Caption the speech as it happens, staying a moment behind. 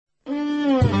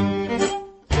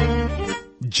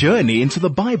Journey into the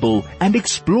Bible and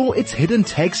explore its hidden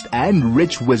text and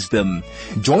rich wisdom.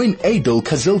 Join Adel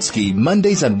Kazilsky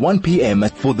Mondays at 1 p.m.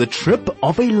 for the trip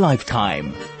of a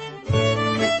lifetime.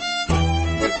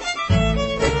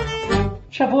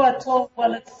 Shavua Tov.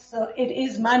 Well, it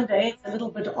is Monday. It's a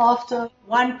little bit after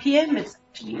 1 p.m. It's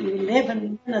actually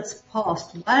 11 minutes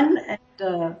past 1.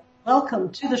 And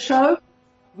welcome to the show.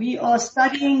 We are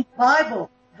studying the Bible,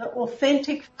 the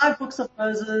authentic 5 books of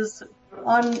Moses.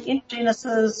 We're in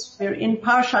Genesis. We're in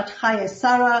Parashat Chayei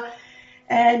Sarah,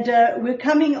 and we're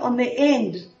coming on the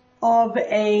end of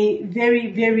a very,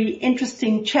 very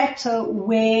interesting chapter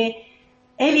where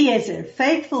Eliezer,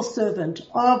 faithful servant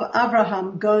of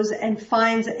Abraham, goes and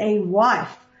finds a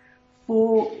wife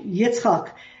for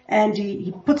Yitzchak, and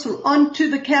he puts her onto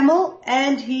the camel,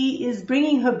 and he is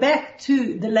bringing her back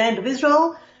to the land of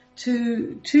Israel,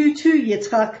 to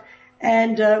Yitzchak.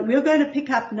 And we're going to pick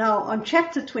up now on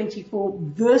chapter 24,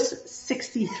 verse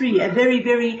 63, a very,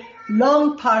 very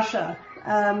long parsha,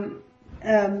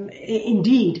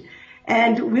 indeed.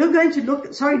 And we're going to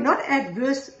look, not at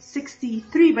verse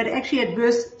 63, but actually at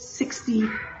verse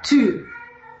 62.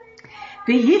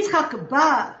 V'Yitzchak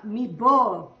ba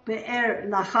mibo be'er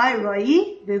lachai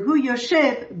roi, v'hu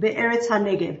yoshev be'eretz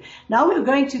hanegev. Now we're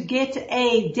going to get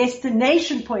a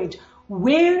destination point.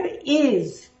 Where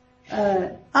is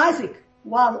Isaac,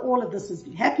 while all of this is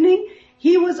happening?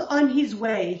 He was on his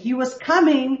way. He was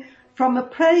coming from a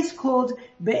place called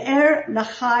Be'er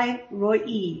Lachai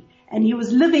Roi, and he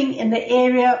was living in the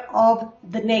area of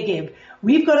the Negev.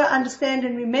 We've got to understand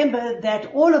and remember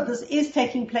that all of this is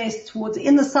taking place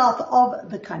in the south of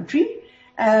the country.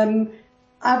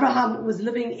 Abraham was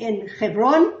living in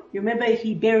Hebron. You remember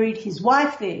he buried his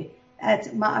wife there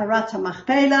at Ma'arat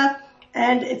HaMachpelah.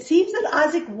 And it seems that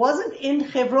Isaac wasn't in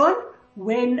Hebron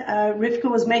when Rivka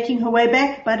was making her way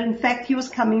back, but in fact he was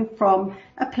coming from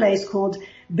a place called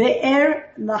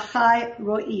Be'er Lachai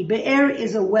Roi. Be'er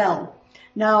is a well.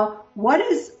 Now, what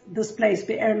is this place,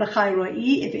 Be'er Lachai Roi?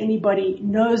 If anybody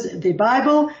knows the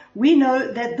Bible, we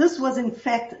know that this was in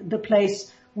fact the place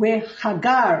where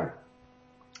Hagar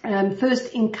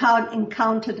first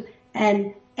encountered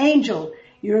an angel.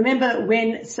 You remember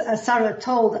when Sarah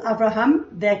told Abraham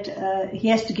that he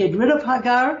has to get rid of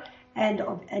Hagar and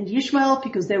Ishmael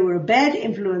because they were a bad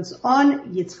influence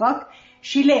on Yitzchak.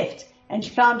 She left and she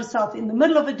found herself in the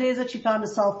middle of a desert. She found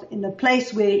herself in a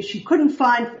place where she couldn't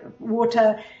find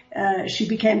water. She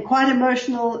became quite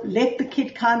emotional, let the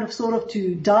kid sort of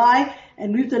to die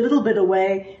and moved a little bit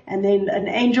away. And then an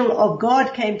angel of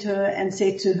God came to her and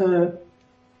said to her,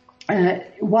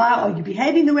 why are you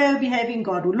behaving the way you're behaving?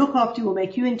 God will look after you, will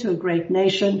make you into a great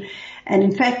nation. And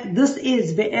in fact, this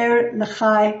is Be'er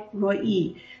Lachai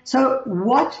Roi. So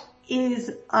what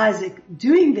is Isaac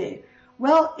doing there?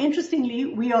 Well, interestingly,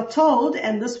 we are told,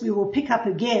 and this we will pick up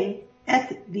again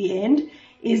at the end,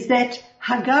 is that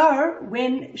Hagar,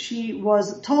 when she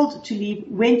was told to leave,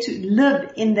 went to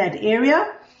live in that area.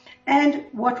 And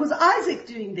what was Isaac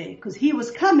doing there? Because he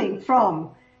was coming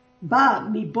from Ba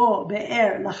mibo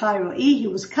be'er lachai roi. He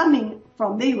was coming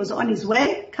from there. He was on his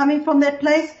way, coming from that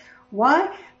place.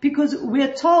 Why? Because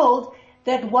we're told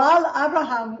that while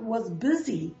Abraham was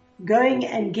busy going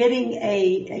and getting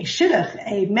a shidduch,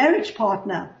 a marriage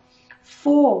partner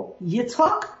for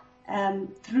Yitzchak,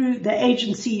 through the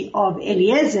agency of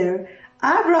Eliezer,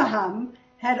 Abraham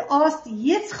had asked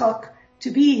Yitzchak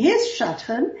to be his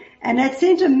shadchan and had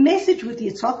sent a message with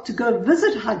Yitzchak to go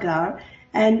visit Hagar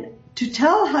and to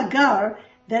tell Hagar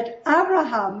that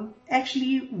Abraham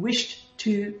actually wished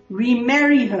to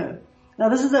remarry her. Now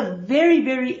this is a very,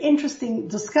 very interesting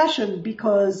discussion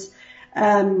because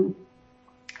Abraham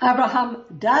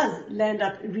does land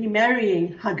up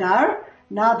remarrying Hagar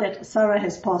now that Sarah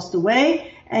has passed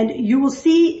away. And you will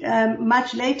see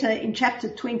much later in chapter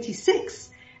 26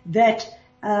 that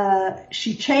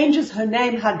she changes her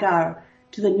name Hagar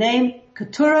to the name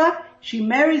Keturah. She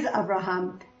marries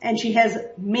Abraham and she has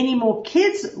many more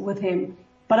kids with him.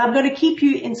 But I'm going to keep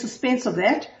you in suspense of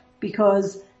that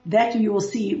because that you will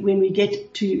see when we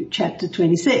get to chapter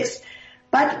 26.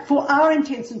 But for our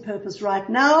intents and purpose right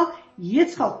now,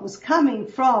 Yitzchak was coming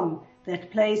from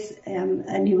that place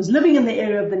and he was living in the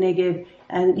area of the Negev,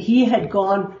 and he had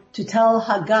gone to tell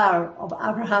Hagar of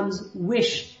Abraham's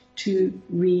wish to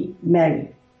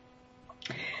remarry.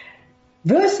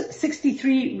 Verse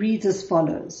 63 reads as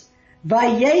follows.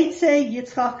 Vayetze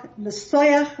Yitzchak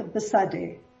l'soyach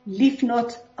b'sadeh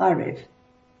lifnot arev.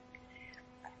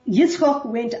 Yitzchak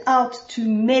went out to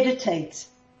meditate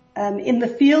in the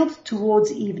field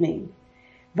towards evening.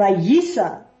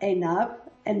 Vayisa enav,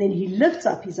 and then he lifts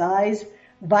up his eyes.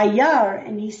 Vayar,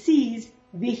 and he sees.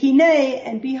 Vihine,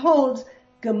 and behold,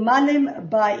 Gemalim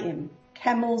Baim.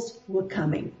 Camels were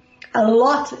coming. A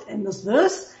lot in this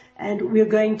verse, and we're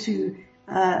going to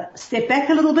step back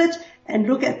a little bit and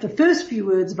look at the first few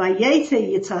words by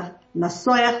Vayetze Yitzchak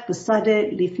Nasoyach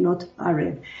B'sadeh Lifnot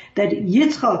Arev. That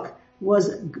Yitzchak was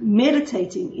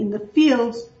meditating in the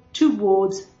fields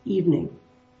towards evening.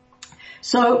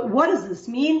 So what does this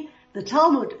mean? The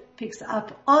Talmud picks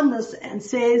up on this and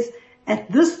says,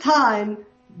 at this time,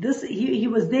 he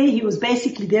was there, he was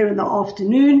basically there in the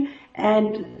afternoon,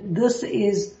 and this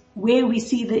is where we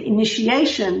see the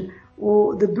initiation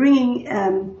or the bringing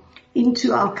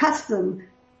into our custom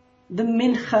the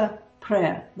mincha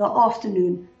prayer, the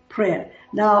afternoon prayer.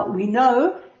 Now we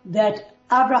know that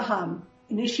Abraham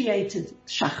initiated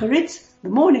shacharit, the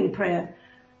morning prayer,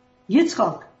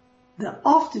 Yitzchak, the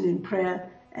afternoon prayer,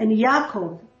 and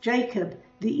Yaakov, Jacob,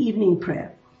 the evening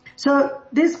prayer. So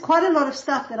there's quite a lot of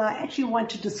stuff that I actually want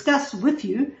to discuss with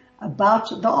you about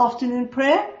the afternoon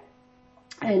prayer,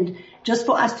 and just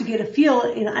for us to get a feel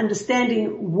in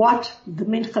understanding what the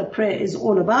mincha prayer is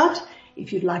all about.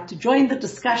 If you'd like to join the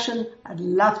discussion, I'd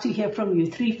love to hear from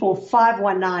you.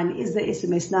 34519 is the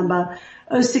SMS number.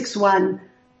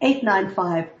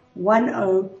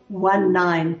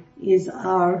 061-895-1019 is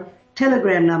our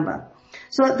Telegram number.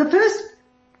 So the first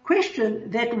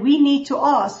question that we need to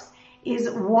ask is,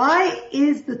 why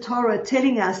is the Torah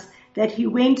telling us that he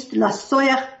went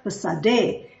lasoyach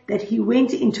b'sadeh, that he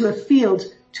went into a field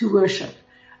to worship?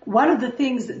 One of the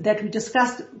things that we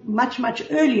discussed much, much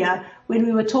earlier when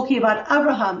we were talking about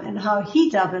Abraham and how he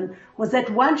davened was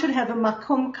that one should have a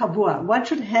makom kavua. One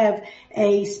should have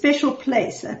a special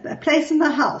place, a place in the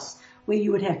house where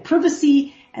you would have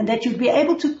privacy and that you'd be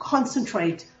able to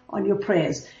concentrate on your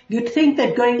prayers. You'd think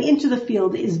that going into the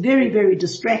field is very, very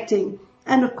distracting.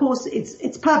 And of course,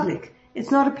 it's public.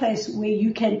 It's not a place where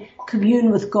you can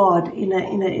commune with God in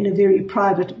a very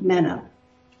private manner.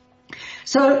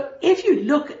 So if you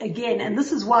look again, and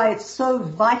this is why it's so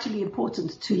vitally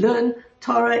important to learn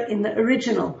Torah in the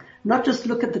original, not just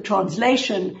look at the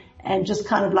translation and just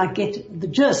kind of like get the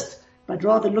gist, but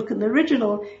rather look in the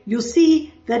original, you'll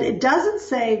see that it doesn't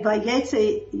say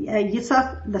Vayetze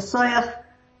Yitzchak Lasoyach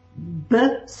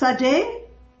B'sadeh,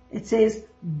 it says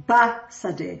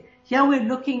B'sadeh. Here we're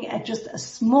looking at just a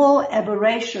small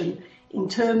aberration in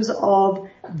terms of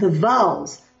the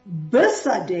vowels.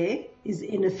 B'sadeh is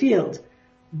in a field.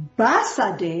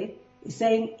 B'sadeh is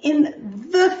saying in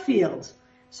the field.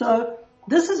 So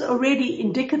this is already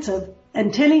indicative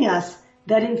and telling us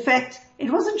that in fact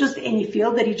it wasn't just any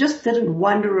field, that he just didn't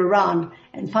wander around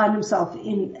and find himself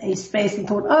in a space and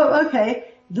thought, oh,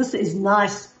 okay, this is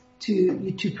nice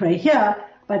to pray here,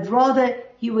 but rather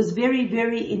he was very,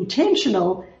 very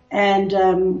intentional and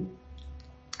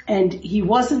he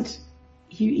wasn't,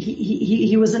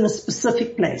 he was in a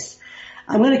specific place.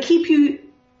 I'm going to keep you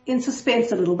in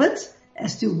suspense a little bit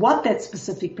as to what that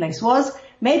specific place was.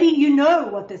 Maybe you know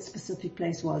what that specific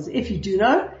place was. If you do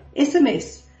know,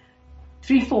 SMS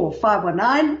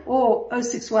 34519 or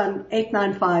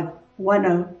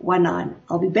 061-895-1019.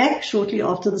 I'll be back shortly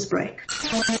after this break.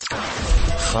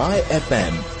 Chai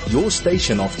FM, your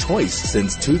station of choice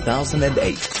since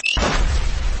 2008.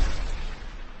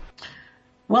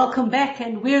 Welcome back,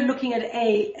 and we're looking at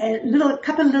a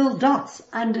couple of little dots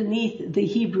underneath the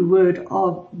Hebrew word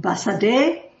of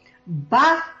basadeh.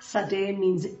 Basadeh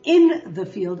means in the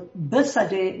field.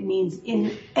 Basadeh means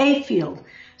in a field.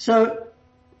 So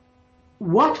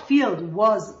what field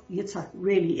was Yitzchak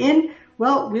really in?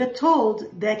 Well, we're told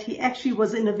that he actually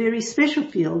was in a very special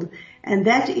field, and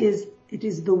it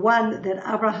is the one that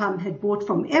Abraham had bought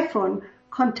from Ephron,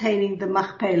 containing the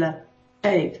Machpelah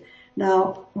cave.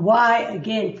 Now, why,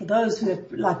 again, for those who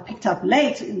have picked up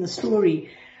late in the story,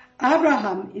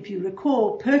 Abraham, if you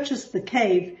recall, purchased the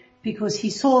cave because he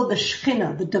saw the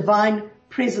Shekhinah, the divine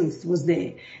presence was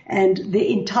there, and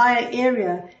the entire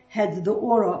area had the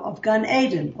aura of Gan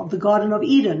Eden, of the Garden of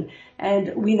Eden.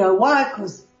 And we know why,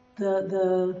 because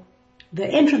the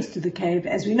entrance to the cave,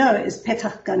 as we know, is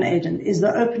Petach Gan Eden, is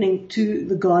the opening to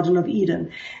the Garden of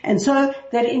Eden. And so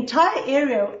that entire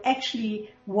area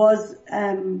actually was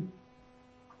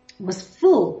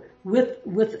full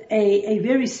with a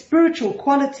very spiritual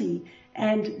quality,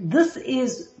 and this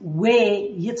is where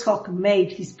Yitzchak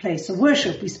made his place of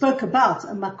worship. We spoke about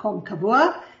a makom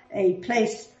kavua, a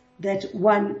place that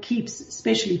one keeps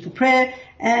especially for prayer,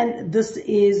 and this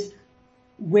is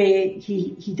where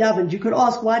he davened. You could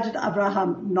ask, why did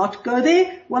Abraham not go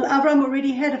there? Well, Abraham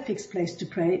already had a fixed place to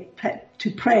pray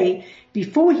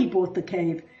before he bought the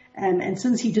cave, and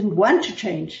since he didn't want to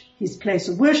change his place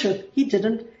of worship, he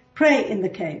didn't pray in the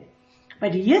cave.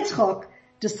 But Yitzchak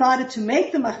decided to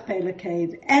make the Machpelah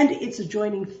cave and its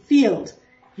adjoining field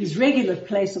his regular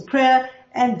place of prayer,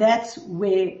 and that's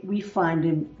where we find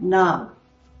him now.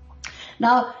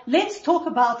 Now, let's talk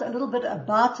a little bit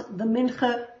about the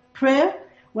mincha prayer.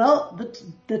 Well,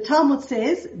 the Talmud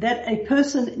says that a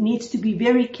person needs to be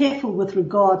very careful with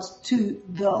regards to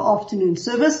the afternoon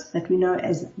service that we know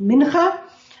as mincha.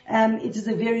 It is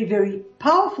a very, very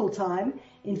powerful time.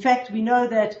 In fact, we know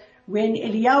that when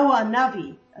Eliyahu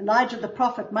HaNavi, Elijah the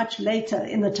prophet, much later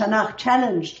in the Tanakh,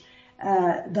 challenged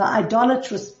the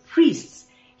idolatrous priests,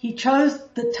 he chose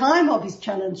the time of his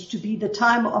challenge to be the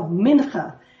time of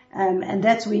mincha. And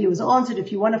that's where he was answered.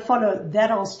 If you want to follow that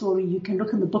whole story, you can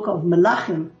look in the book of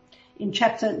Melachim in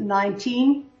chapter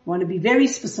 19. I want to be very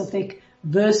specific,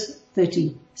 verse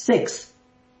 36.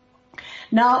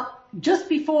 Now, just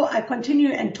before I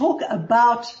continue and talk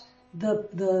about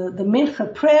the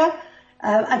mincha prayer,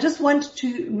 I just want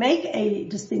to make a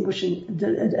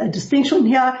distinction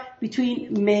here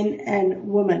between men and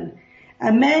women.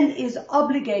 A man is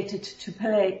obligated to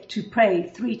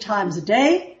pray 3 times a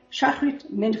day: Shachrit,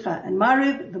 Mincha, and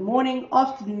Mariv, the morning,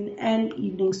 afternoon, and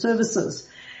evening services.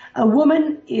 A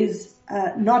woman is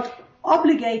not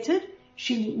obligated.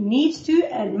 She needs to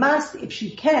and must if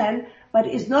she can, but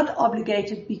is not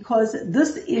obligated, because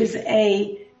this is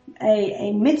a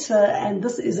mitzvah, and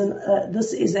this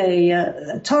is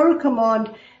a Torah command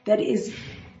that is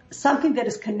something that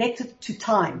is connected to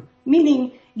time.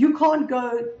 Meaning, you can't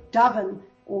go daven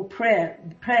or pray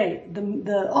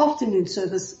the afternoon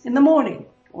service in the morning,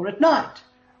 or at night,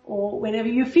 or whenever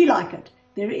you feel like it.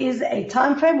 There is a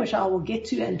time frame which I will get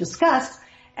to and discuss,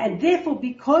 and therefore,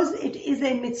 because it is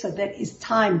a mitzvah that is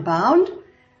time bound,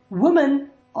 women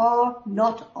are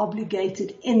not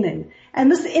obligated in them. And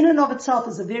this in and of itself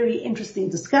is a very interesting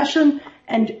discussion.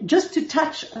 And just to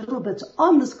touch a little bit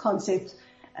on this concept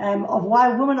of why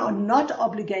women are not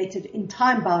obligated in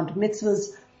time bound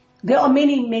mitzvahs, there are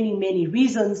many, many, many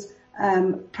reasons.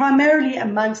 Primarily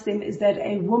amongst them is that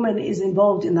a woman is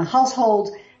involved in the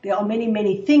household. There are many,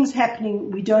 many things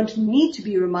happening. We don't need to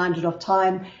be reminded of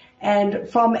time. And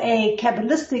from a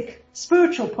Kabbalistic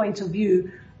spiritual point of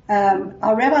view,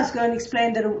 our rabbis go and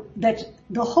explain that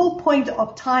the whole point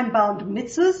of time-bound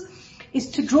mitzvahs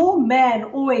is to draw man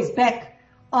always back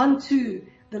onto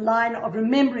the line of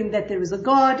remembering that there is a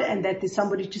God and that there's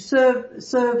somebody to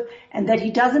serve, and that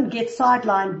he doesn't get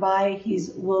sidelined by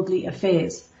his worldly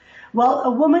affairs. Well,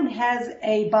 a woman has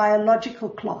a biological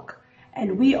clock,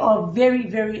 and we are very,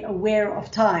 very aware of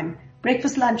time.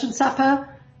 Breakfast, lunch, and supper,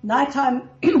 nighttime,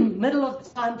 middle of the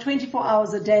time, 24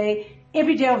 hours a day,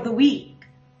 every day of the week,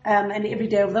 and every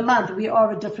day of the month. We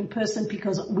are a different person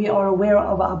because we are aware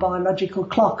of our biological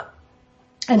clock.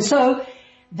 And so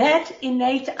that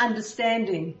innate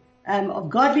understanding of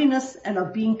godliness and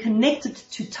of being connected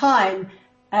to time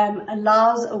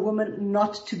allows a woman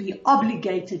not to be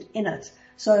obligated in it.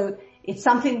 So it's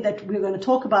something that we're going to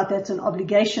talk about. That's an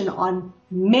obligation on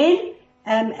men,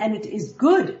 and it is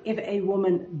good if a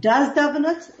woman does daven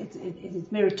it. It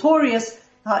is meritorious.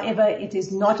 However, it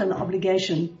is not an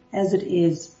obligation as it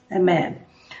is a man.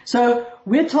 So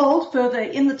we're told further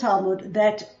in the Talmud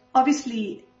that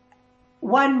obviously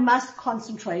one must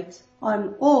concentrate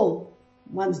on all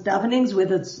one's davenings,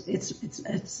 whether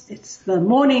it's the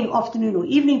morning, afternoon, or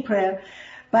evening prayer.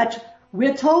 But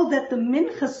we're told that the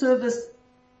mincha service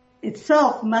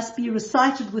itself must be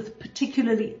recited with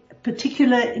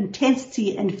particular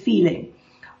intensity and feeling.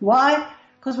 Why?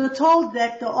 Because we're told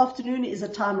that the afternoon is a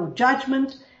time of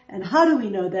judgment. And how do we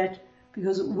know that?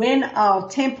 Because when our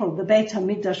temple, the Beit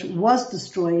HaMikdash, was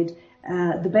destroyed,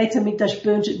 the Beit HaMikdash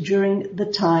burned during the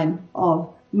time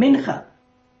of Mincha.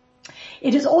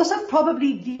 It is also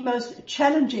probably the most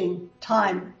challenging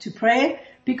time to pray,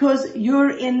 because you're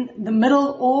in the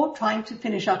middle or trying to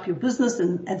finish up your business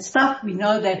and stuff. We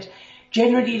know that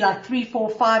generally like 3, 4,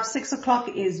 5, 6 o'clock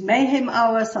is mayhem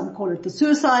hour. Some call it the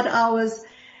suicide hours.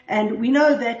 And we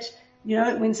know that,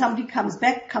 when somebody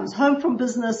comes home from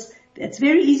business, it's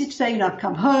very easy to say, I've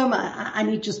come home. I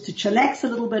need just to chillax a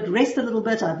little bit, rest a little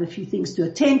bit. I have a few things to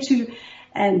attend to.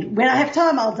 And when I have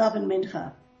time, I'll daven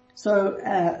mincha. So,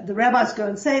 the rabbis go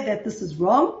and say that this is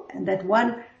wrong, and that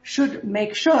one should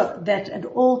make sure that at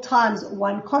all times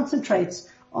one concentrates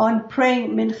on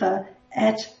praying mincha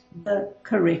at the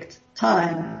correct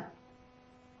time.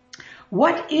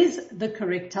 What is the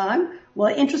correct time?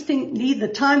 Well, interestingly, the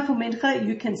time for mincha,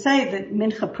 you can say that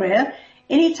mincha prayer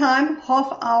anytime,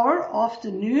 half hour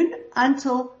afternoon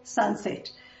until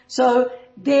sunset. So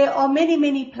there are many,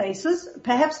 many places,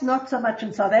 perhaps not so much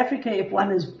in South Africa if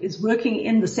one is working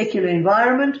in the secular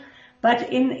environment,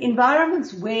 but in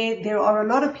environments where there are a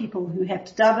lot of people who have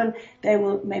to daven, they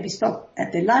will maybe stop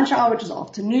at their lunch hour, which is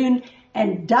afternoon,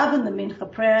 and daven the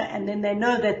mincha prayer, and then they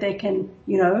know that they can,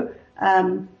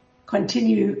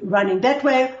 continue running that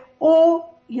way, or,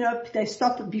 they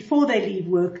stop before they leave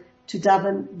work to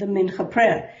daven the mincha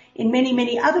prayer. In many,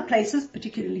 many other places,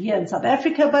 particularly here in South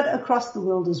Africa, but across the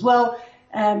world as well,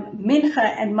 mincha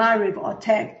and Ma'ariv are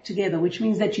tagged together, which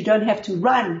means that you don't have to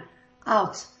run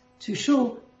out to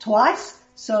shul twice,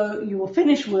 so you will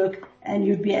finish work and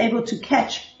you'd be able to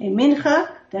catch a mincha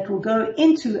that will go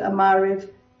into a Ma'ariv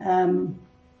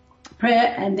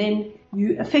prayer, and then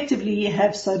you effectively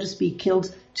have, so to speak,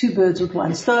 killed two birds with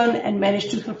one stone and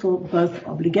managed to fulfill both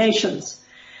obligations.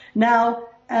 Now,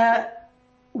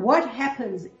 what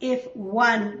happens if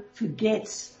one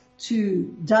forgets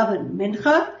to daven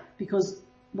mincha, because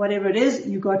whatever it is,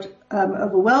 you got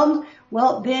overwhelmed?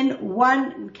 Well, then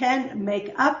one can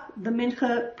make up the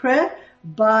mincha prayer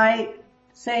by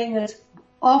saying it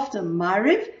after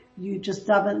Ma'ariv. You just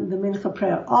daven the mincha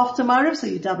prayer after Ma'ariv, so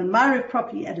you daven Ma'ariv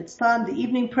properly at its time, the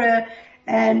evening prayer,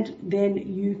 and then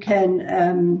you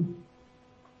can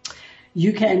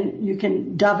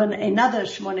daven another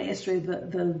Shemona Esrei,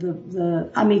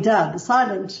 the Amidah, the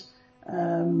silent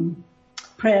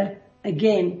prayer,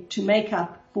 again to make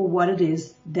up for what it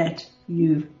is that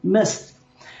you missed.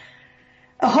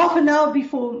 A half an hour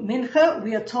before mincha,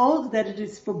 we are told that it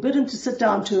is forbidden to sit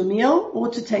down to a meal or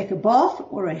to take a bath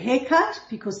or a haircut,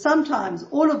 because sometimes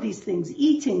all of these things,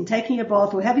 eating, taking a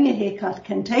bath, or having a haircut,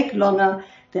 can take longer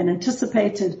than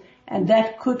anticipated, and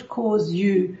that could cause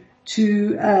you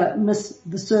to miss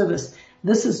the service.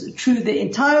 This is true the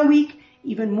entire week,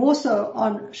 even more so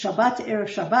on Shabbat, Erev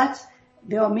Shabbat.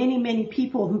 There are many, many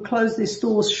people who close their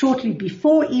stores shortly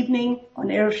before evening on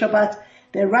Erev Shabbat.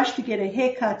 They rush to get a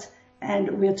haircut,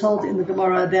 and we are told in the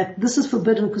Gemara that this is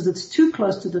forbidden because it's too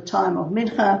close to the time of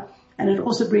mincha, and it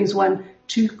also brings one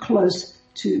too close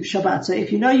to Shabbat. So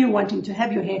if you know you're wanting to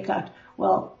have your haircut,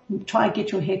 well, try and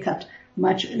get your haircut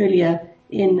much earlier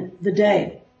in the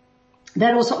day.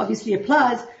 That also obviously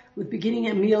applies with beginning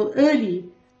a meal early.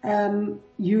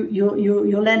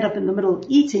 You'll end up in the middle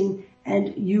eating,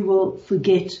 and you will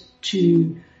forget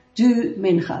to do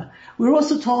mincha. We're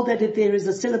also told that if there is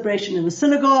a celebration in the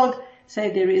synagogue,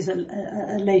 say there is a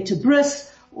later bris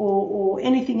or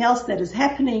anything else that is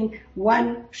happening,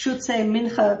 one should say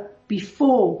mincha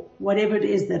before whatever it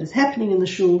is that is happening in the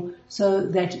shul, so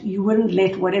that you wouldn't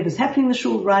let whatever's happening in the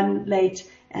shul run late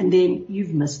and then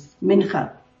you've missed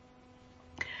mincha.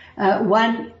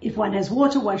 If one has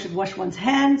water, one should wash one's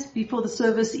hands before the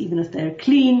service, even if they're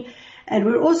clean. And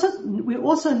we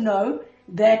also know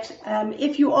that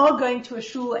if you are going to a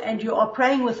shul and you are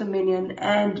praying with a minyan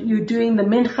and you're doing the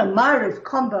mincha ma'ariv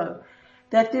combo,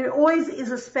 that there always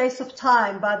is a space of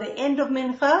time by the end of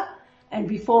mincha and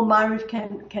before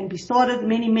ma'ariv can be started.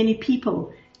 Many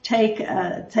people take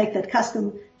that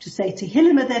custom to say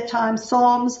Tehillim at that time,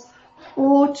 Psalms,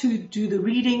 or to do the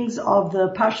readings of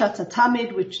the Parshat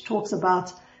HaTamid, which talks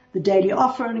about the daily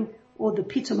offering, or the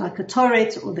Pitum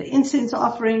HaKatoret, or the incense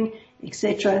offering,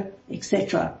 etc.,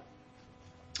 etc.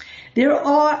 There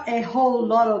are a whole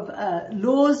lot of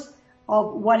laws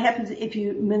of what happens if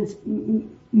you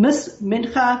miss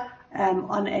mincha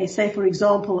on a, say for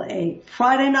example, a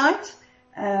Friday night.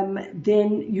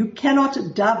 Then you cannot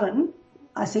daven.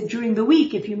 I said during the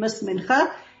week, if you miss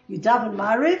mincha, you daven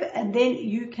Ma'ariv, and then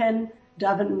you can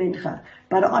daven mincha.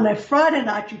 But on a Friday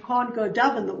night, you can't go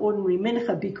daven the ordinary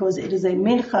mincha because it is a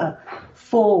mincha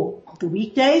for the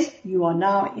weekdays. You are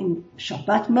now in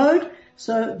Shabbat mode.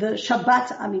 So the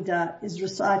Shabbat Amidah is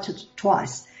recited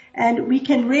twice. And we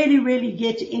can really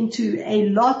get into a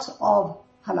lot of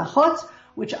halachot,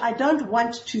 which I don't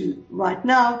want to right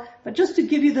now, but just to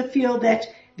give you the feel that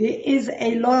there is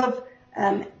a lot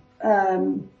of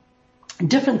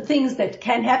different things that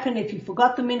can happen if you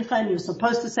forgot the mincha and you're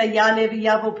supposed to say Ya'aleh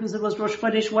v'Yavo because it was Rosh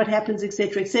Chodesh, what happens,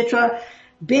 etc., etc.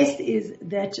 Best is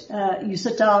that you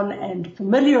sit down and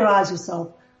familiarize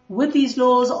yourself with these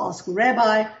laws. Ask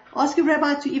a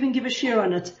rabbi to even give a share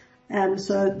on it,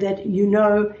 so that you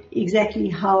know exactly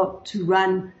how to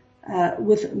run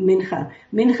with mincha.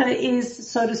 Mincha is,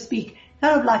 so to speak,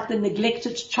 kind of like the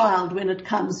neglected child when it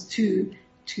comes to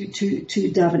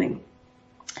davening.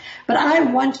 But I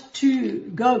want to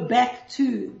go back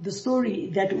to the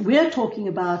story that we're talking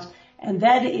about, and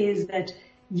that is that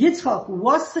Yitzchak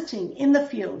was sitting in the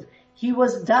field. He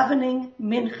was davening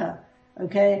mincha.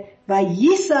 Okay,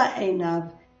 Vayisa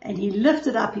einav, and he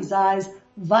lifted up his eyes,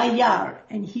 Vayar,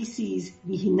 and he sees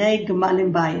Vihinei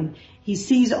Gemalim Bayim. He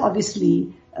sees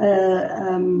obviously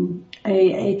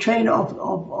a train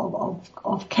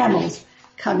of camels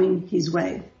coming his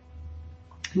way.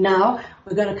 Now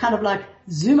we're going to kind of like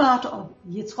zoom out of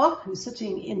Yitzchak, who's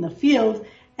sitting in the field,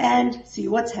 and see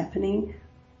what's happening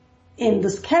in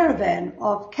this caravan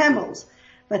of camels.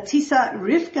 Vatisa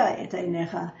Rivka et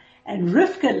einecha, and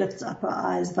Rivka lifts up her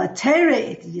eyes.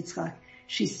 Vatere et Yitzchak,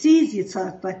 she sees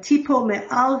Yitzchak. Vatipo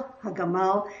me'al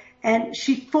hagamal, and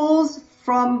she falls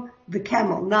from the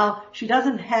camel. Now, she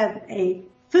doesn't have a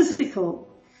physical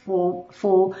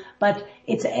fall, but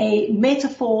it's a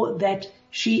metaphor that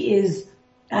she is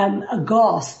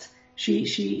aghast. She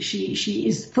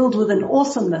is filled with an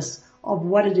awesomeness of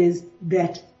what it is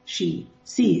that she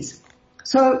sees.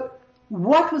 So,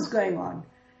 what was going on?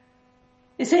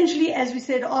 Essentially, as we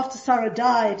said, after Sarah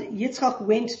died, Yitzchak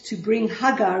went to bring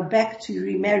Hagar back to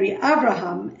remarry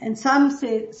Abraham, and some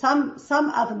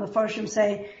other Mefarshim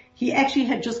say he actually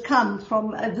had just come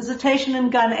from a visitation in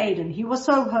Gan Eden. He was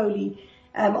so holy.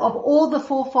 Of all the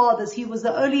forefathers, he was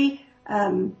the only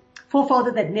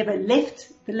forefather that never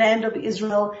left the land of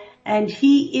Israel, and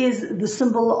he is the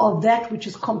symbol of that which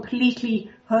is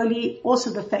completely holy.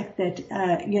 Also the fact that,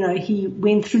 he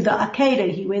went through the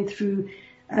Akedah, he went through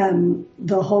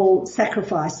the whole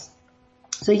sacrifice.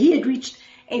 So he had reached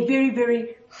a very,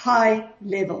 very high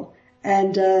level.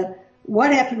 And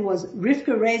what happened was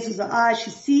Rivka raises her eyes,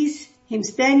 she sees him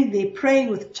standing there praying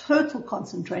with total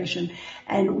concentration.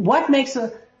 And what makes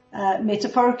her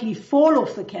metaphorically fall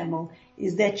off the camel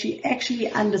is that she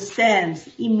actually understands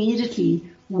immediately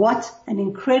what an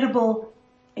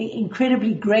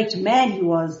incredibly great man he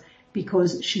was,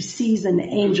 because she sees an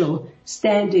angel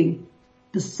standing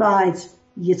beside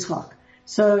Yitzchak.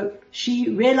 So she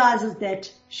realizes that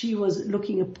she was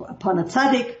looking upon a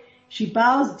tzaddik. She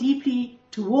bows deeply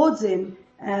towards him,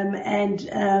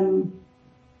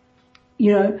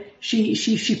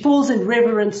 she falls in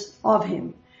reverence of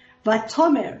him.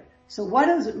 Vatomer. So what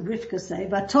does Rivka say?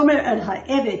 Vatomer el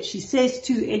ha'eved, she says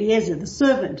to Eliezer, the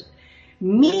servant,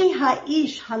 Mi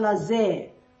ha'ish halazeh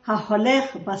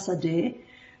ha'holech basadeh,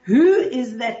 who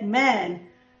is that man,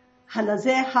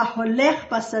 halazeh ha'holech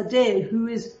basadeh, who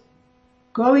is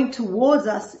going towards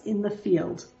us in the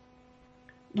field?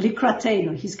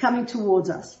 Likratenu, he's coming towards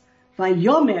us.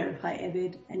 Vayomer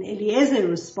ha'eved, and Eliezer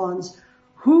responds,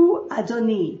 Hu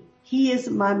Adoni, he is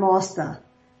my master.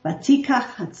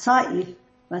 Vatikach hatza'if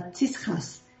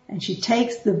vatischas, and she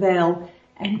takes the veil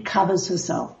and covers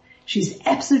herself. She's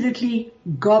absolutely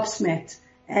gobsmacked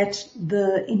at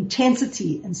the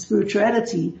intensity and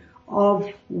spirituality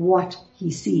of what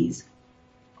he sees,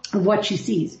 of what she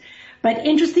sees. But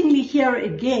interestingly, here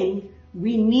again,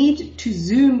 we need to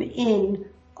zoom in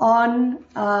on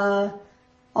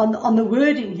the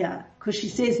wording here, because she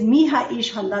says, Mi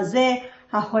ha'ish halazeh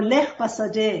ha'holech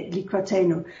basadeh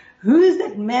likratenu. Who is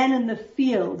that man in the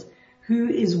field who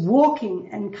is walking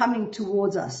and coming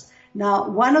towards us? Now,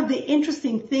 one of the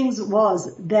interesting things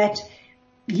was that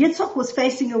Yitzchak was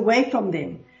facing away from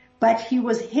them, but he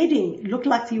was looked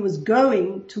like he was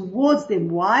going towards them.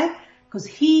 Why? Because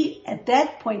he, at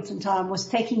that point in time, was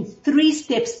taking 3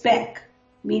 steps back,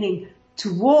 meaning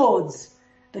towards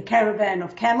the caravan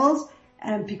of camels,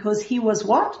 and because he was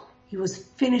what? He was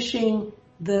finishing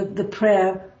the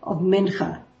prayer of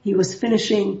Mincha. He was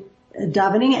finishing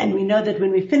davening, and we know that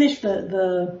when we finish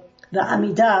the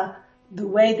Amidah, the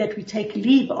way that we take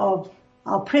leave of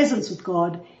our presence with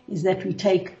God is that we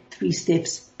take 3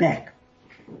 steps back.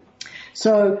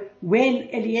 So when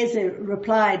Eliezer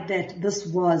replied that this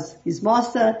was his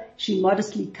master, she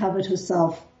modestly covered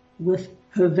herself with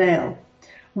her veil.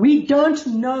 We don't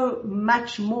know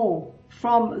much more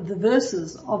from the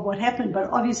verses of what happened, but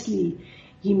obviously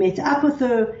he met up with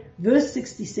her. Verse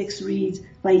 66 reads,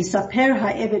 "Vayisaper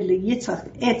ha'eved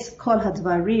leYitzchak et kol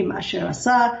hadvarim asher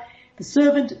asa." The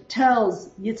servant tells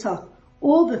Yitzchak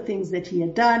all the things that he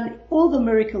had done, all the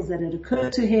miracles that had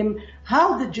occurred to him,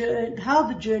 how the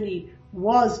journey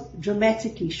was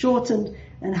dramatically shortened,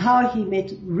 and how he met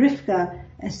Rivka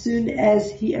as soon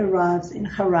as he arrives in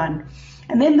Haran.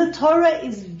 And then the Torah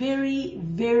is very,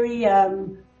 very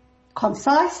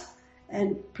concise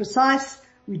and precise.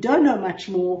 We don't know much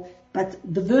more, but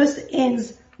the verse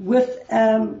ends with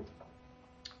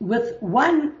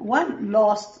one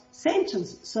last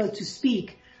sentence, so to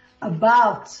speak,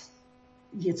 about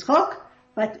Yitzchak,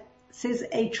 but says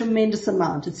a tremendous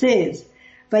amount. It says,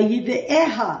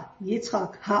 "Vayive'eha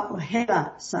Yitzchak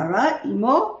ha'ohela Sarah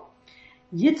imo."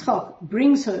 Yitzchak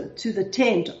brings her to the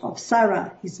tent of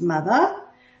Sarah, his mother.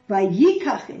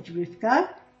 Vayikach et Rivka,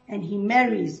 and he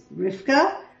marries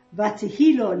Rivka.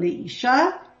 Vatehilo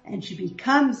leisha, and she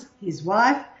becomes his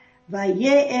wife.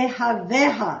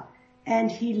 Vaye'ehaveha,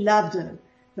 and he loved her.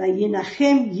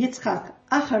 Vayinachem Yitzchak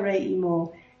acharei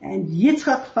imo, and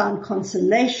Yitzchak found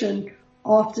consolation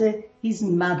after his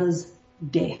mother's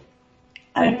death.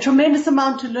 A tremendous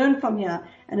amount to learn from here.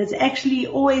 And it's actually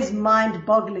always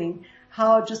mind-boggling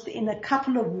how just in a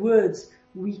couple of words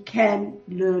we can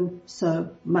learn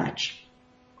so much.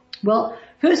 Well,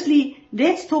 firstly,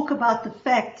 let's talk about the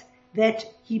fact that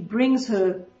he brings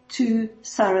her to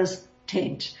Sarah's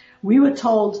tent. We are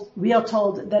told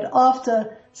that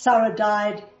after Sarah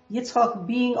died, Yitzchak,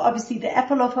 being obviously the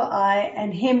apple of her eye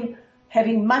and him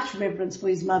having much reverence for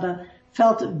his mother,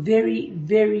 felt very,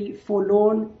 very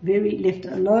forlorn, very left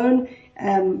alone,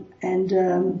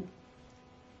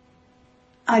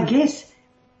 I guess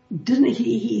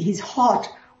his heart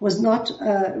was not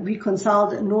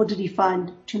reconciled, nor did he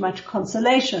find too much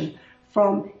consolation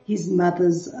from his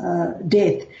mother's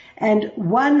death. And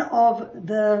one of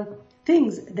the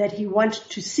things that he wanted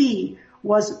to see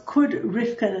was, could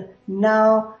Rivka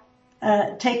now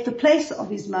take the place of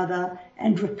his mother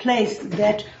and replace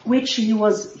that which he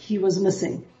was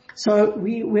missing. So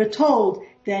we're told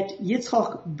that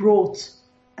Yitzchak brought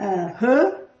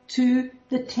her to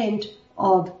the tent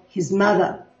of his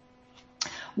mother.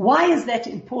 Why is that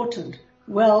important?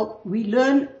 Well, we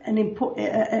learn an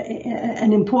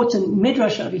important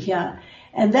midrash over here,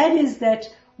 and that is that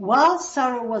while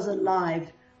Sarah was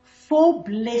alive, 4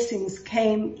 blessings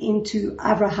came into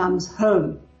Abraham's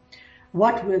home.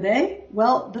 What were they?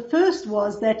 Well, the first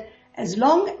was that as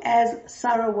long as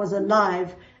Sarah was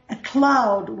alive, a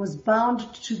cloud was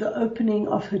bound to the opening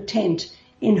of her tent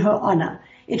in her honor.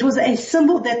 It was a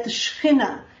symbol that the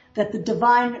Shekhinah, that the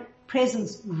divine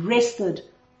presence rested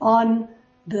on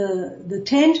the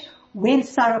tent. When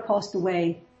Sarah passed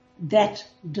away, that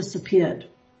disappeared.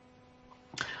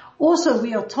 Also,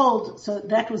 we are told, so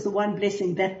that was the one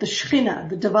blessing, that the Shekhinah,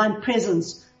 the divine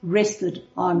presence, rested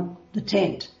on the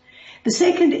tent. The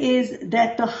second is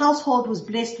that the household was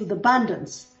blessed with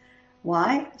abundance.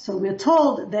 Why? So we're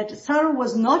told that Sarah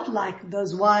was not like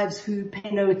those wives who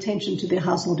pay no attention to their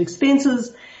household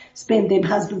expenses, spend their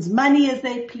husband's money as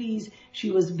they please. She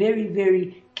was very,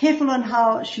 very careful on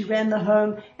how she ran the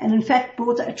home, and in fact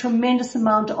brought a tremendous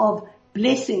amount of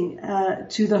blessing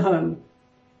to the home.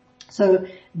 So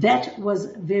that was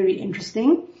very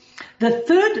interesting. The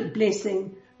third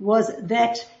blessing was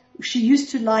that she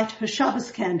used to light her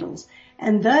Shabbos candles,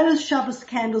 and those Shabbos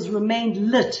candles remained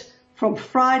lit from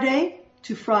Friday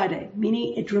to Friday,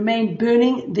 meaning it remained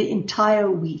burning the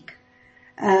entire week.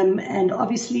 And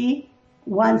obviously,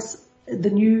 once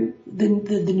the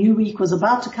new week was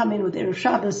about to come in with Erev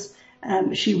Shabbos,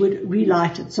 she would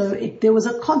relight it. So there was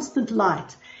a constant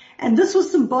light, and this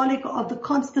was symbolic of the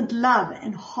constant love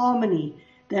and harmony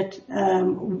that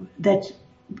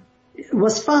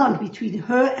was found between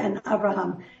her and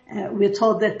Abraham. We're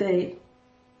told that they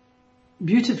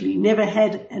beautifully never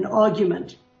had an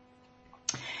argument.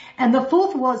 And the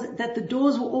fourth was that the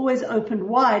doors were always opened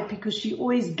wide because she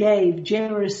always gave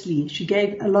generously. She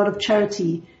gave a lot of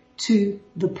charity to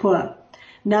the poor.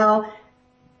 Now,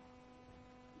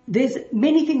 there's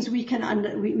many things we can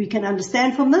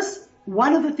understand from this.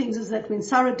 One of the things is that when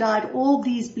Sarah died, all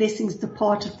these blessings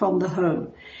departed from the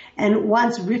home. And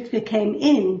once Rivka came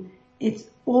in,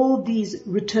 all these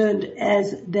returned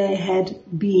as they had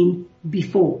been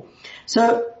before.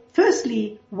 So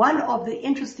firstly, one of the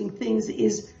interesting things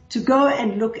is to go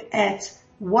and look at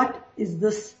what is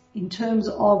this in terms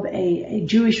of a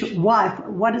Jewish wife.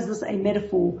 What is this a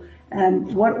metaphor?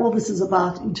 What all this is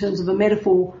about in terms of a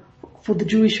metaphor for the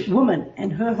Jewish woman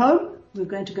and her home. We're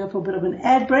going to go for a bit of an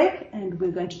ad break, and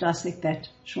we're going to dissect that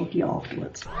shortly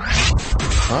afterwards.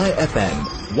 High FM,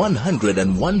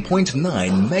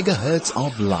 101.9 megahertz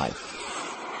of life.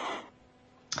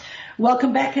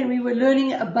 Welcome back, and we were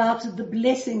learning about the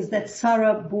blessings that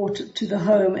Sarah brought to the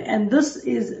home, and this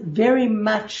is very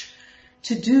much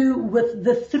to do with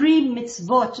the 3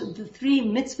 mitzvot, the 3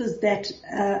 mitzvahs that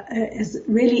is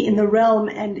really in the realm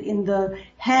and in the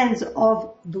hands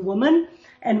of the woman.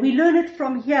 And we learn it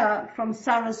from here, from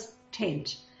Sarah's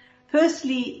tent.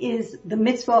 Firstly is the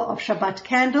mitzvah of Shabbat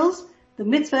candles. The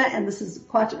mitzvah, and this is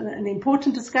quite an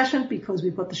important discussion because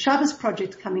we've got the Shabbos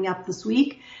project coming up this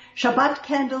week. Shabbat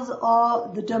candles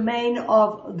are the domain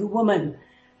of the woman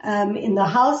in the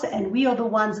house, and we are the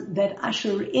ones that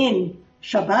usher in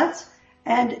Shabbat.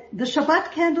 And the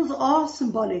Shabbat candles are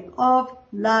symbolic of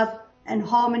love and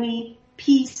harmony,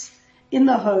 peace in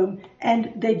the home,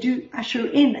 and they do usher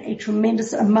in a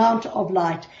tremendous amount of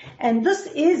light. And this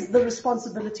is the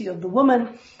responsibility of the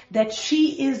woman, that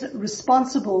she is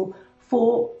responsible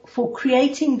for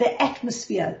creating the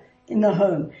atmosphere in the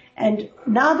home. And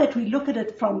now that we look at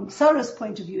it from Sarah's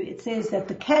point of view, it says that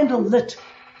the candle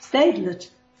stayed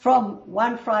lit from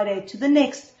one Friday to the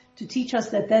next, to teach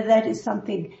us that is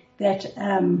something that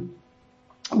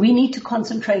we need to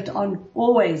concentrate on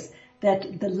always,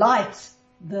 that the light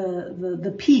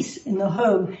the peace in the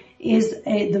home is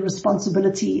the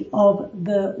responsibility of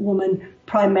the woman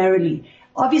primarily.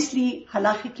 Obviously,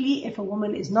 halachically, if a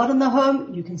woman is not in the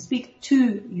home, you can speak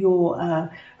to your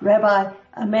rabbi.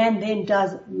 A man then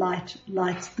does light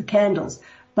the candles.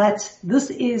 But this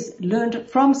is learned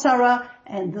from Sarah,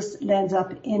 and this lands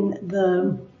up in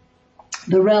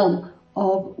the realm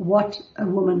of what a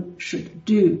woman should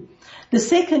do. The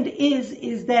second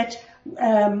is that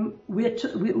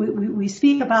we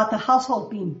speak about the household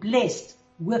being blessed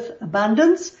with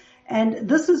abundance, and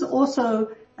this is also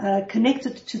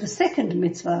connected to the second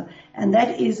mitzvah, and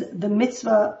that is the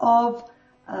mitzvah of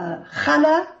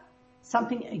challah,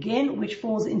 something again which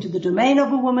falls into the domain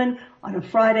of a woman. On a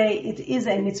Friday, it is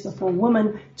a mitzvah for a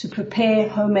woman to prepare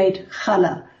homemade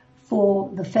challah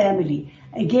for the family.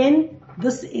 Again,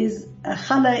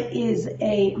 challah is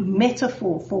a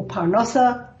metaphor for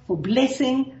parnasa, for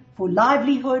blessing, for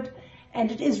livelihood,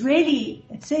 and it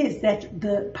says that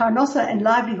the parnasa and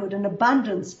livelihood and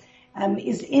abundance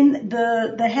is in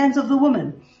the hands of the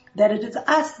woman, that it is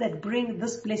us that bring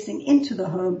this blessing into the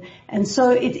home. And so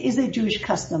it is a Jewish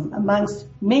custom amongst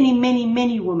many, many,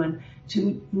 many women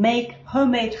to make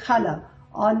homemade challah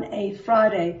on a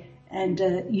Friday and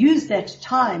use that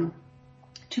time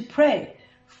to pray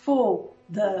for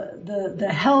the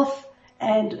health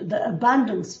and the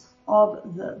abundance of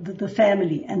the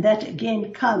family. And that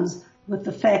again comes with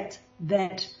the fact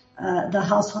that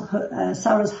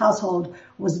Sarah's household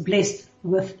was blessed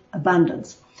with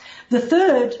abundance. The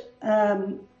third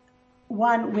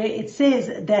one, where it says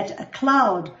that a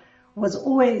cloud was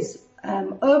always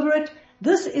over it,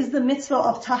 this is the mitzvah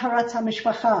of taharat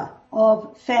hamishpacha,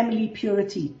 of family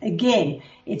purity. Again,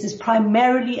 it is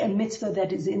primarily a mitzvah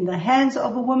that is in the hands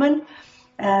of a woman.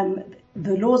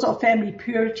 The laws of family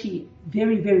purity,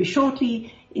 very, very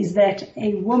shortly, is that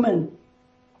a woman,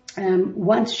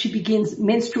 once she begins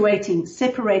menstruating,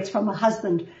 separates from her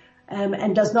husband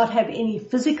and does not have any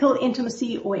physical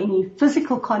intimacy or any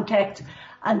physical contact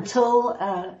until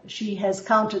she has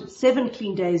counted 7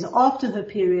 clean days after her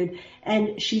period,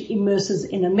 and she immerses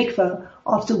in a mikveh,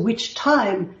 after which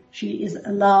time she is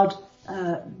allowed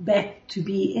back to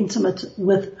be intimate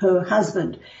with her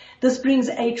husband. This brings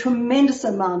a tremendous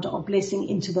amount of blessing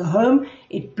into the home.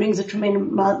 It brings a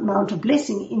tremendous amount of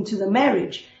blessing into the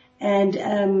marriage. And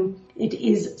it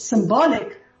is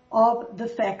symbolic of the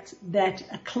fact that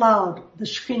a cloud, the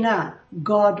Shekhinah,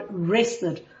 God,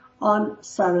 rested on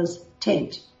Sarah's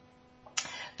tent.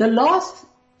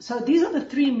 So these are the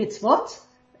 3 mitzvot,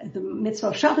 the mitzvah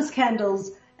of Shabbos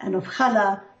candles, and of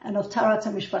challah, and of taharat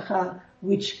hamishpacha,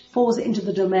 which falls into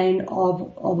the domain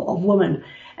of woman.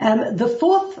 The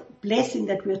fourth blessing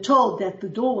that we're told that the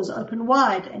door was open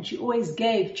wide and she always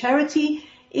gave charity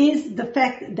is the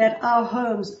fact that our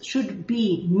homes should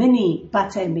be mini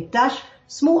batei mikdash,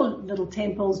 small little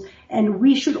temples, and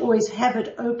we should always have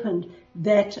it opened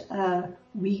that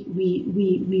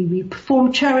we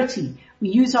perform charity. We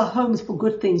use our homes for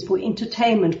good things, for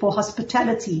entertainment, for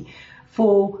hospitality,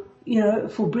 for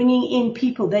bringing in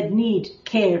people that need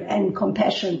care and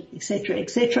compassion, etc.,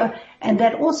 etc. And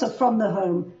that also from the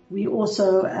home, we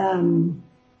also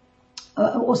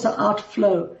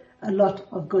outflow a lot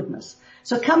of goodness.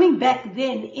 So coming back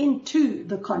then into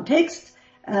the context,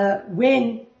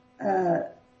 when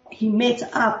he met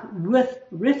up with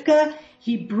Rivka,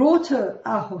 he brought her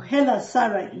ahohela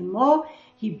Sarah imo,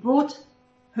 he brought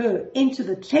her into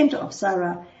the tent of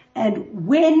Sarah, and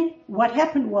what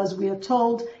happened was, we are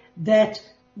told that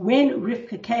when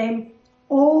Rivka came,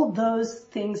 all those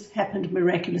things happened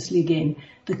miraculously again.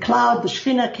 The cloud, the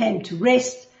Shekhinah, came to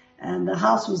rest, and the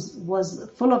house was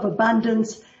full of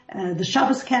abundance. The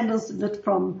Shabbos candles lit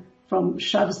from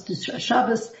Shabbos to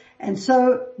Shabbos. And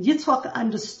so Yitzchak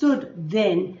understood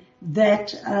then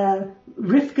that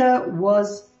Rivka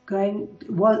was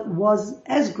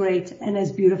as great and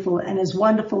as beautiful and as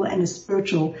wonderful and as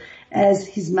spiritual as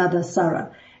his mother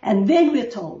Sarah. And then we're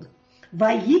told,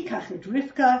 Vayikach et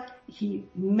Rivka, he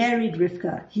married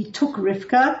Rivka. He took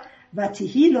Rivka,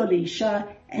 Vatihi lo leisha,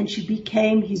 and she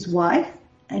became his wife.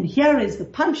 And here is the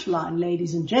punchline,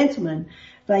 ladies and gentlemen,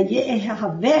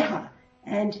 Vayehaveha,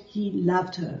 and he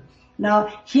loved her. Now,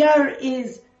 here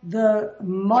is the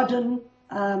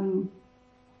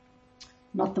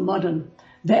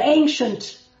the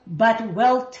ancient but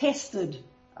well-tested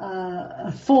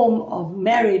form of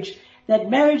marriage, that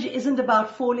marriage isn't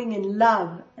about falling in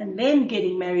love and then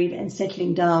getting married and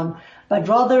settling down, but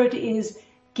rather it is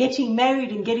getting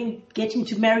married and getting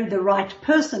to marry the right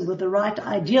person with the right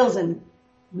ideals. And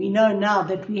we know now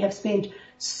that we have spent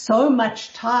so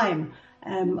much time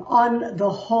on the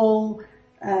whole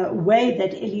way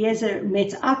that Eliezer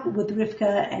met up with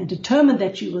Rivka and determined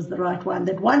that she was the right one,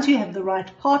 that once you have the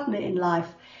right partner in life,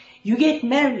 you get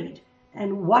married,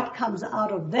 and what comes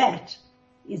out of that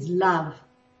is love.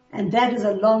 And that is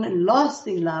a long and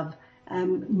lasting love,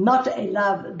 not a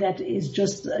love that is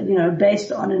just,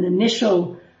 based on an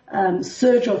initial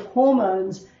surge of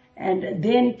hormones and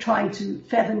then trying to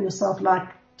fathom yourself like,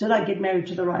 did I get married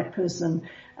to the right person?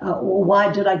 Or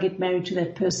why did I get married to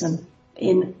that person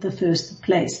in the first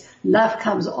place? Love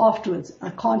comes afterwards. I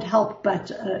can't help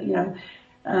but,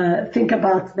 think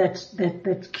about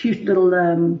that cute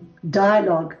little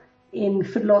dialogue in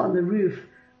Fiddler on the Roof,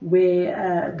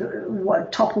 where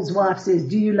Topple's wife says,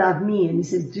 "Do you love me?" And he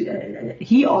says,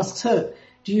 he asks her,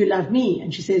 "Do you love me?"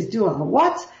 And she says, "Do I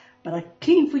what? But I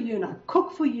clean for you and I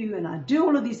cook for you and I do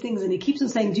all of these things." And he keeps on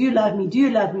saying, "Do you love me? Do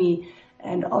you love me?"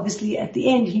 And obviously at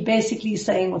the end, he basically is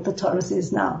saying what the Torah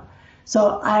says now.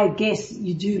 So I guess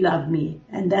you do love me.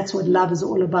 And that's what love is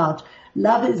all about.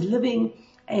 Love is living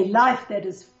a life that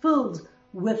is filled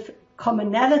with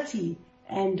commonality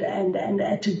and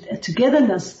a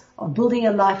togetherness of building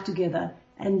a life together.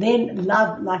 And then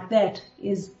love like that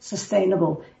is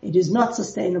sustainable. It is not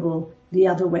sustainable the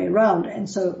other way around. And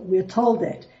so we're told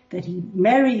that he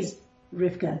marries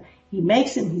Rivka, he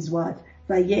makes him his wife,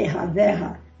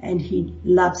 vayehaveha, and he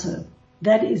loves her.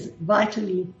 That is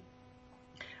vitally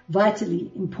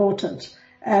important.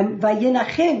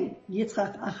 Vayenachem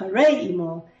Yitzchak acharei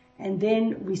imo, and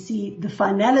then we see the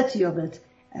finality of it,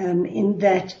 in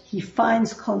that he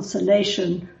finds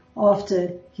consolation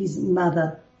after his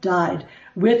mother died.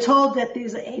 We're told that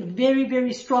there's a very,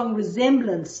 very strong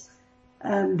resemblance.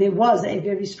 There was a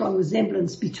very strong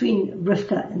resemblance between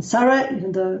Rivka and Sarah,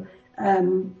 even though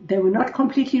they were not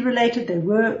completely related. They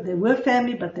were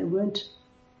family, but they weren't,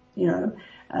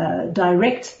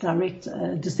 direct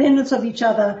descendants of each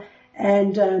other.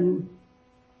 And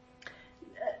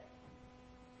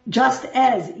just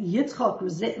as Yitzchak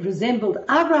resembled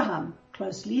Abraham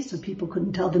closely, so people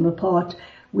couldn't tell them apart,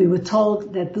 we were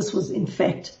told that this was in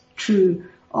fact true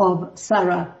of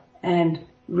Sarah and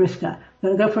Rivka. I'm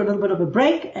going to go for a little bit of a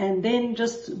break and then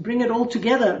just bring it all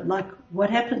together, like what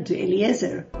happened to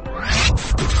Eliezer.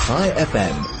 Chai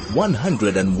FM,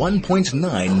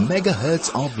 101.9 megahertz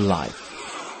of life.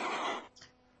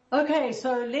 Okay,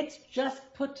 so let's just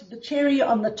put the cherry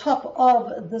on the top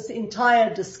of this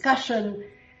entire discussion.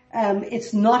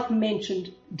 It's not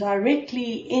mentioned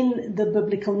directly in the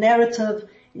biblical narrative.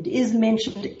 It is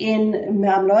mentioned in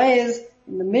Mamloez,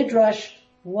 in the Midrash.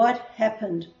 What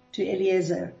happened to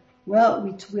Eliezer? Well,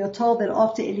 we are told that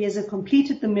after Eliezer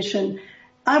completed the mission,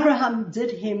 Abraham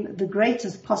did him the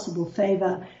greatest possible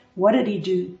favor. What did he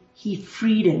do? He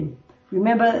freed him.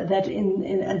 Remember that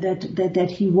that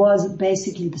he was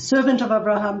basically the servant of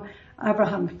Abraham.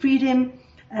 Abraham freed him.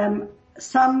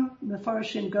 Some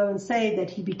Mefarshim go and say that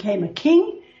he became a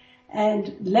king,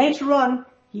 and later on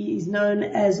he is known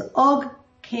as Og,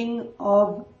 king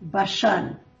of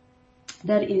Bashan.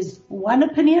 That is one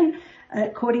opinion.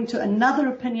 According to another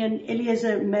opinion,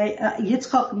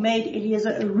 Yitzchak made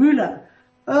Eliezer a ruler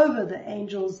over the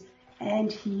angels,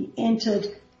 and he entered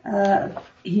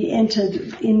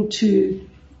into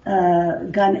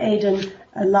Gan Eden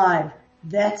alive.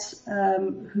 That's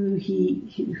who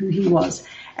he was,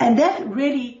 and that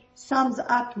really sums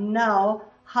up now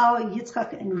how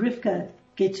Yitzchak and Rivka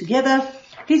get together.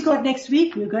 Please God, next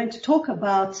week we're going to talk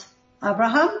about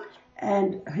Abraham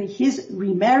and his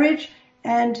remarriage,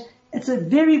 and it's a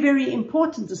very, very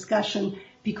important discussion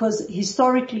because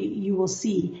historically you will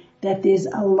see that there's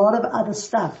a lot of other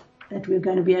stuff that we're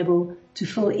going to be able to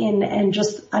fill in and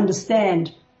just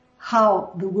understand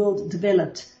how the world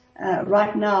developed.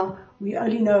 Right now, we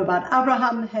only know about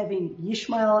Abraham having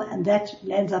Ishmael, and that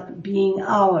ends up being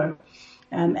our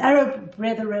Arab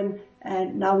brethren.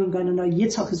 And now we're going to know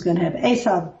Yitzchak is going to have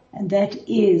Esav, and that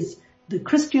is the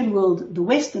Christian world, the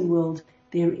Western world.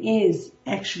 There is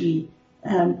actually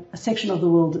a section of the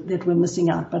world that we're missing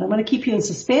out. But I'm going to keep you in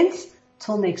suspense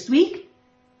till next week.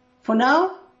 For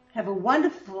now, have a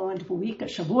wonderful, wonderful week. A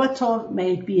Shavua Tov.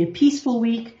 May it be a peaceful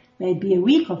week. May it be a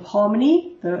week of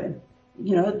harmony.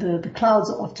 The clouds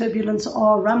of turbulence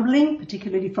are rumbling,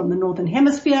 particularly from the northern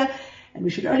hemisphere, and we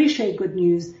should only share good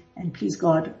news. And please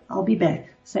God, I'll be back,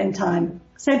 same time,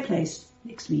 same place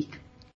next week.